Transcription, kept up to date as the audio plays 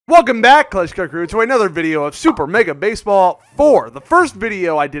Welcome back, Kleschka Crew, to another video of Super Mega Baseball 4. The first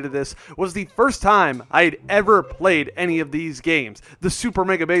video I did of this was the first time I had ever played any of these games, the Super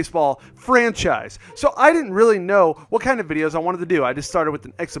Mega Baseball franchise. So I didn't really know what kind of videos I wanted to do. I just started with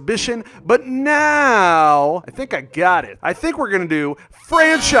an exhibition, but now I think I got it. I think we're going to do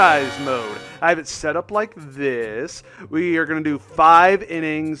franchise mode. I have it set up like this. We are going to do 5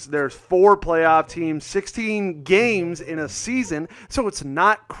 innings. There's 4 playoff teams, 16 games in a season, so it's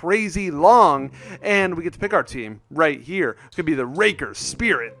not crazy long, and we get to pick our team right here. It could be the Rakers,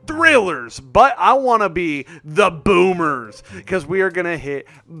 Spirit, Thrillers, but I want to be the Boomers because we are going to hit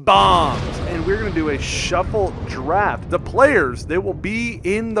bombs, and we're going to do a shuffle draft. The players that will be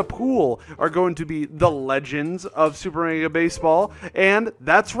in the pool are going to be the legends of Super Mega Baseball, and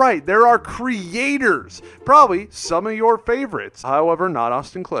that's right, there are creators, probably some of your favorites. However, not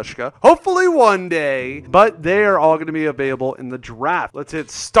Austin Kleschka. Hopefully one day, but they are all going to be available in the draft. Let's hit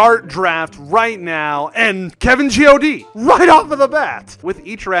start draft right now, and Kevin Gohd right off of the bat. With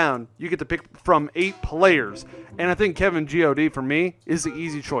each round, you get to pick from 8 players, and I think Kevin Gohd, for me, is the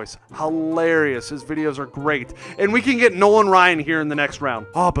easy choice. Hilarious. His videos are great, and we can get Nolan Ryan here in the next round.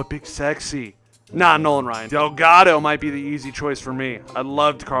 Oh, but Big Sexy. Nah, Nolan Ryan. Delgado might be the easy choice for me. I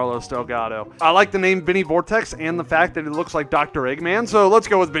loved Carlos Delgado. I like the name Vinny Vortex and the fact that it looks like Dr. Eggman, so let's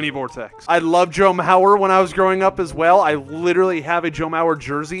go with Vinny Vortex. I loved Joe Mauer when I was growing up as well. I literally have a Joe Mauer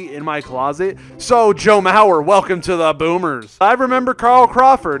jersey in my closet. So, Joe Mauer, welcome to the Boomers. I remember Carl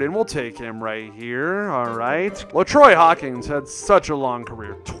Crawford, and we'll take him right here. All right. LaTroy Hawkins had such a long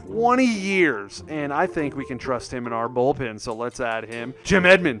career. 20 years, and I think we can trust him in our bullpen, so let's add him. Jim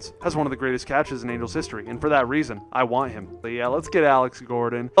Edmonds has one of the greatest catches in Angels history, and for that reason, I want him. But yeah, let's get Alex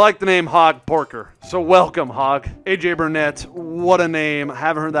Gordon. I like the name Hog Porker, so welcome, Hog. AJ Burnett, what a name. I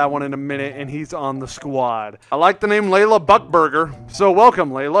haven't heard that one in a minute, and he's on the squad. I like the name Layla Buckberger, so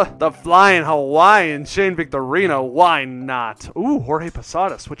welcome, Layla. The Flying Hawaiian, Shane Victorino, why not? Ooh, Jorge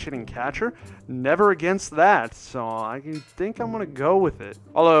Posada, switch hitting catcher. Never against that, so I think I'm going to go with it.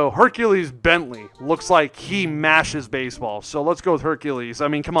 Although Hercules Bentley looks like he mashes baseball, so let's go with Hercules. I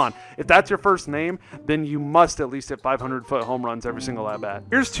mean, come on. If that's your first name, then you must at least hit 500-foot home runs every single at-bat.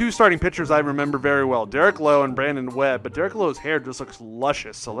 Here's 2 starting pitchers I remember very well, Derek Lowe and Brandon Webb, but Derek Lowe's hair just looks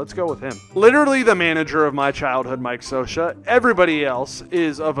luscious, so let's go with him. Literally the manager of my childhood, Mike Scioscia. Everybody else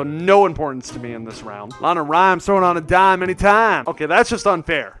is of no importance to me in this round. Lana Rhymes throwing on a dime anytime. Okay, that's just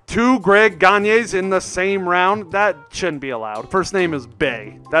unfair. 2 Greg Gagne's in the same round? That shouldn't be allowed. First name is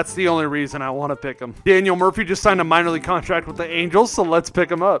Bay. That's the only reason I want to pick him. Daniel Murphy just signed a minor league contract with the Angels, so let's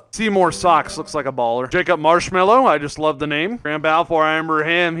pick him up. Seymour Sox looks like a baller. Jacob Marshmallow, I just love the name. Graham Balfour, I remember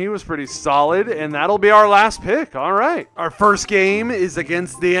him. He was pretty solid, and that'll be our last pick. All right. Our first game is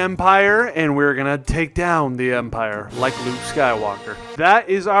against the Empire, and we're going to take down the Empire like Luke Skywalker. That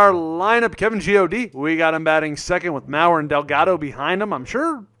is our lineup. Kevin Gohd, we got him batting second with Mauer and Delgado behind him. I'm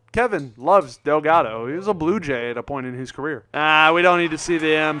sure Kevin loves Delgado. He was a Blue Jay at a point in his career. We don't need to see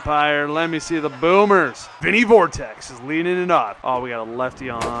the Empire. Let me see the Boomers. Vinny Vortex is leading it up. Oh, we got a lefty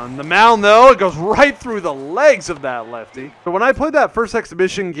on the mound, though. It goes right through the legs of that lefty. But when I played that first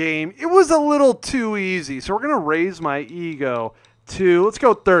exhibition game, it was a little too easy. So we're going to raise my ego to, let's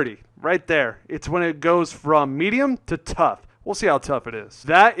go 30. Right there. It's when it goes from medium to tough. We'll see how tough it is.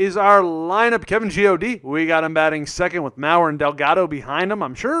 That is our lineup. Kevin Gohd, we got him batting second with Mauer and Delgado behind him.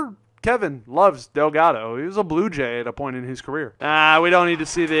 I'm sure Kevin loves Delgado. He was a Blue Jay at a point in his career. We don't need to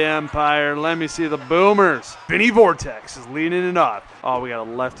see the Empire. Let me see the Boomers. Vinny Vortex is leading it up. Oh, we got a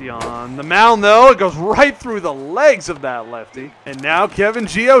lefty on the mound, though. It goes right through the legs of that lefty. And now Kevin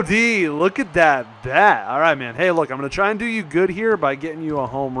Gohd. Look at that bat. All right, man. Hey, look, I'm going to try and do you good here by getting you a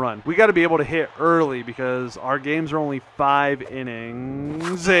home run. We got to be able to hit early because our games are only 5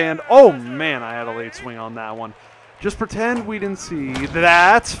 innings. And, oh, man, I had a late swing on that one. Just pretend we didn't see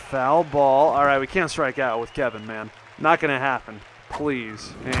that. Foul ball. All right, we can't strike out with Kevin, man. Not going to happen.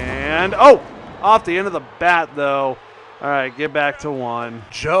 Please. And, oh, off the end of the bat, though. All right, get back to 1.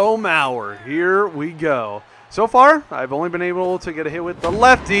 Joe Mauer, here we go. So far, I've only been able to get a hit with the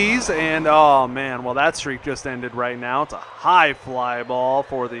lefties, and oh man, well that streak just ended right now. It's a high fly ball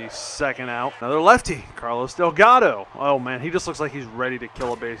for the second out. Another lefty, Carlos Delgado. Oh man, he just looks like he's ready to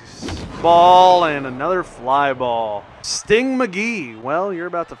kill a baseball, and another fly ball. Sting McGee, well, you're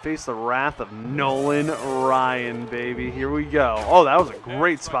about to face the wrath of Nolan Ryan, baby. Here we go. Oh, that was a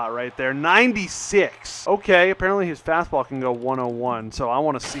great spot right there. 96. Okay, apparently his fastball can go 101, so I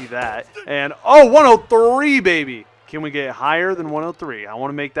want to see that. And, oh, 103, baby. Can we get higher than 103? I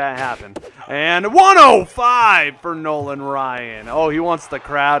want to make that happen. And 105 for Nolan Ryan. Oh, he wants the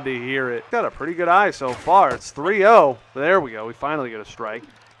crowd to hear it. Got a pretty good eye so far. It's 3-0. There we go. We finally get a strike.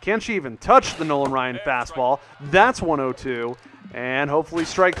 Can she even touch the Nolan Ryan fastball? That's 102. And hopefully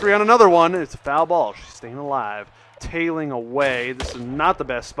strike 3 on another one. It's a foul ball. She's staying alive. Tailing away. This is not the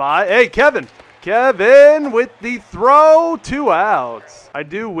best spot. Hey, Kevin! Kevin with the throw, 2 outs. I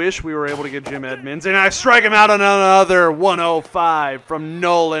do wish we were able to get Jim Edmonds, and I strike him out on another 105 from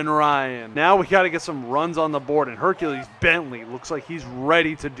Nolan Ryan. Now we got to get some runs on the board, and Hercules Bentley looks like he's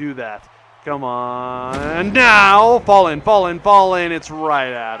ready to do that. Come on. Now, fall in. It's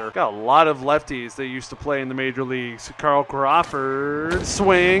right at her. Got a lot of lefties that used to play in the major leagues. Carl Crawford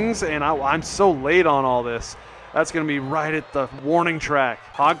swings, and I'm so late on all this. That's going to be right at the warning track.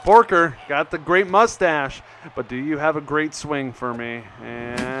 Hog Porker got the great mustache, but do you have a great swing for me?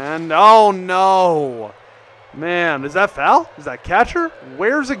 And, oh no. Man, is that foul? Is that catcher?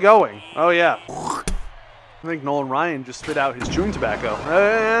 Where's it going? Oh yeah. I think Nolan Ryan just spit out his chewing tobacco.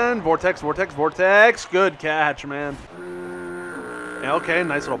 And vortex. Good catch, man. Okay,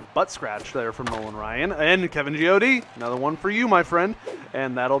 nice little butt scratch there from Nolan Ryan. And Kevin Gohd, another one for you, my friend.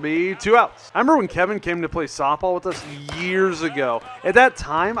 And that'll be 2 outs. I remember when Kevin came to play softball with us years ago. At that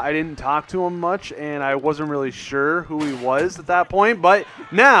time, I didn't talk to him much, and I wasn't really sure who he was at that point. But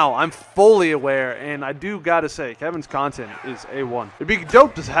now I'm fully aware, and I do got to say, Kevin's content is A1. It'd be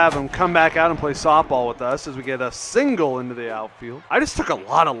dope to have him come back out and play softball with us as we get a single into the outfield. I just took a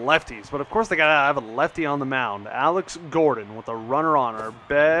lot of lefties, but of course they got to have a lefty on the mound. Alex Gordon with a runner on our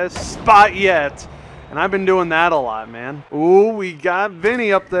best spot yet. And I've been doing that a lot, man. Ooh, we got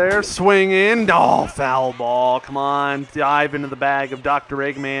Vinny up there swinging. Oh, foul ball. Come on, dive into the bag of Dr.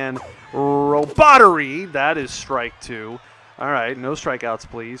 Eggman. Robotery. That is strike 2. All right, no strikeouts,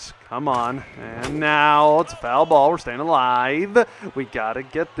 please. Come on. And now it's a foul ball. We're staying alive. We got to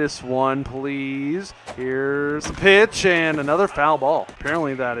get this one, please. Here's the pitch and another foul ball.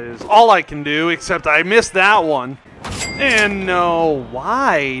 Apparently that is all I can do, except I missed that one. And no,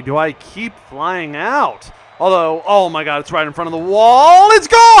 why do I keep flying out? Although, oh my God, it's right in front of the wall. It's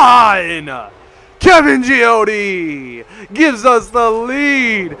gone! Kevin Gohd gives us the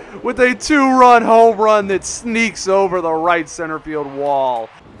lead with a 2-run home run that sneaks over the right center field wall.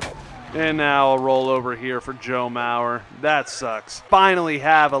 And now a rollover here for Joe Mauer. That sucks. Finally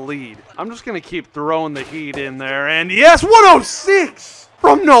have a lead. I'm just going to keep throwing the heat in there. And yes, 106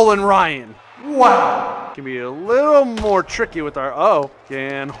 from Nolan Ryan. Wow. Can be a little more tricky with our,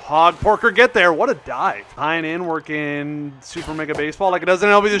 can Hog Porker get there? What a dive. Tying in, working Super Mega Baseball like it does in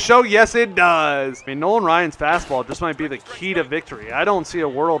MLB The Show. Yes, it does. I mean, Nolan Ryan's fastball just might be the key to victory. I don't see a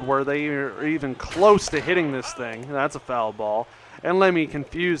world where they are even close to hitting this thing. That's a foul ball. And let me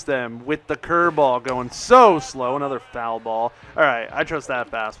confuse them with the curveball going so slow. Another foul ball. All right, I trust that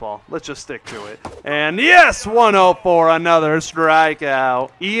fastball. Let's just stick to it. And yes, 104, another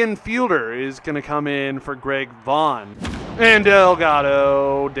strikeout. Ian Fielder is going to come in for Greg Vaughn. And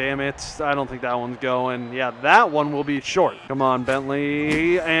Delgado, damn it. I don't think that one's going. Yeah, that one will be short. Come on,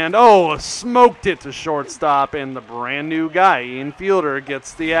 Bentley. And, smoked it to shortstop. And the brand new guy, Ian Fielder,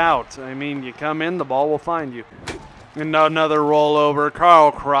 gets the out. I mean, you come in, the ball will find you. And another rollover. Carl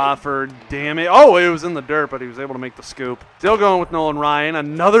Crawford. Damn it. Oh, it was in the dirt, but he was able to make the scoop. Still going with Nolan Ryan.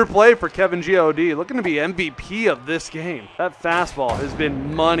 Another play for Kevin Gohd. Looking to be MVP of this game. That fastball has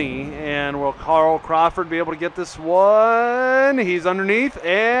been money. And will Carl Crawford be able to get this one? He's underneath.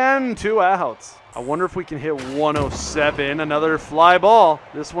 And 2 outs. I wonder if we can hit 107. Another fly ball.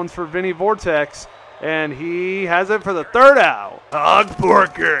 This one's for Vinny Vortex. And he has it for the 3rd out. Hog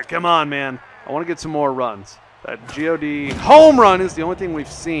Porker. Come on, man. I want to get some more runs. That Gohd home run is the only thing we've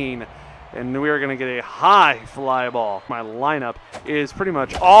seen, and we are going to get a high fly ball. My lineup is pretty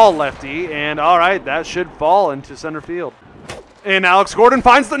much all lefty, and all right, that should fall into center field. And Alex Gordon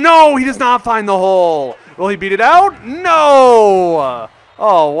finds no, he does not find the hole. Will he beat it out? No!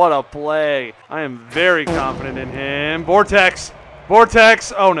 Oh, what a play. I am very confident in him. Vortex.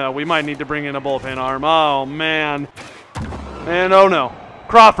 Oh no, we might need to bring in a bullpen arm. Oh man. And oh no.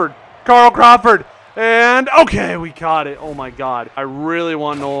 Crawford. Carl Crawford. And, okay, we caught it. Oh, my God. I really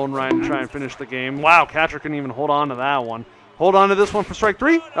want Nolan Ryan to try and finish the game. Wow, catcher couldn't even hold on to that one. Hold on to this one for strike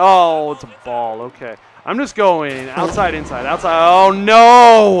 3. Oh, it's a ball. Okay. I'm just going outside, inside, outside. Oh,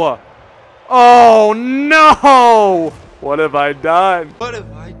 no. Oh, no. What have I done? What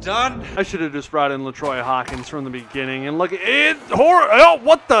have I done? I should have just brought in LaTroy Hawkins from the beginning. And look,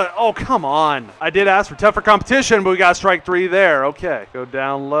 what the? Oh, come on. I did ask for tougher competition, but we got strike 3 there. Okay. Go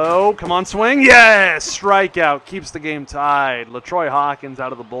down low. Come on, swing. Yes! Strikeout. Keeps the game tied. LaTroy Hawkins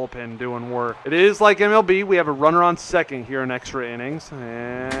out of the bullpen doing work. It is like MLB. We have a runner on second here in extra innings.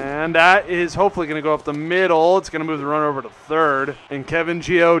 And that is hopefully going to go up the middle. It's going to move the runner over to 3rd. And Kevin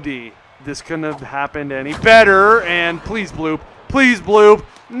Gohd. This couldn't have happened any better. And please bloop. Please, bloop.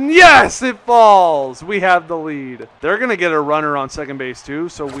 Yes, it falls. We have the lead. They're going to get a runner on second base, too,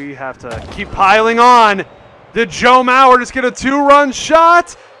 so we have to keep piling on. Did Joe Mauer just get a 2-run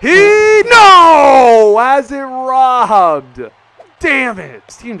shot? No! Has it robbed. Damn it.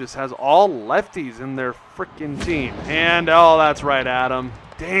 This team just has all lefties in their freaking team. And, oh, that's right, Adam.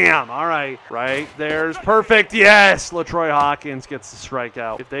 Damn, all right. Right there's perfect. Yes, LaTroy Hawkins gets the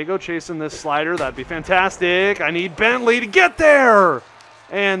strikeout. If they go chasing this slider, that'd be fantastic. I need Bentley to get there.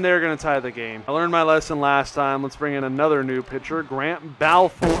 And they're going to tie the game. I learned my lesson last time. Let's bring in another new pitcher, Grant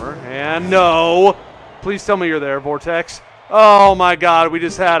Balfour. And no. Please tell me you're there, Vortex. Oh, my God. We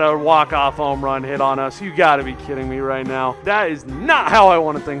just had a walk-off home run hit on us. You got to be kidding me right now. That is not how I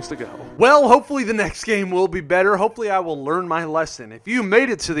wanted things to go. Well, hopefully the next game will be better. Hopefully I will learn my lesson. If you made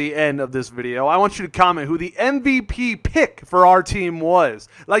it to the end of this video, I want you to comment who the MVP pick for our team was.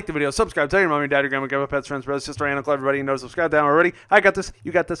 Like the video, subscribe, tell your mom, your dad, your grandma, grandpa, pets, friends, brothers, sister, aunt, uncle, everybody. You know, subscribe down already. I got this.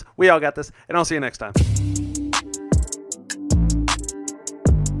 You got this. We all got this. And I'll see you next time.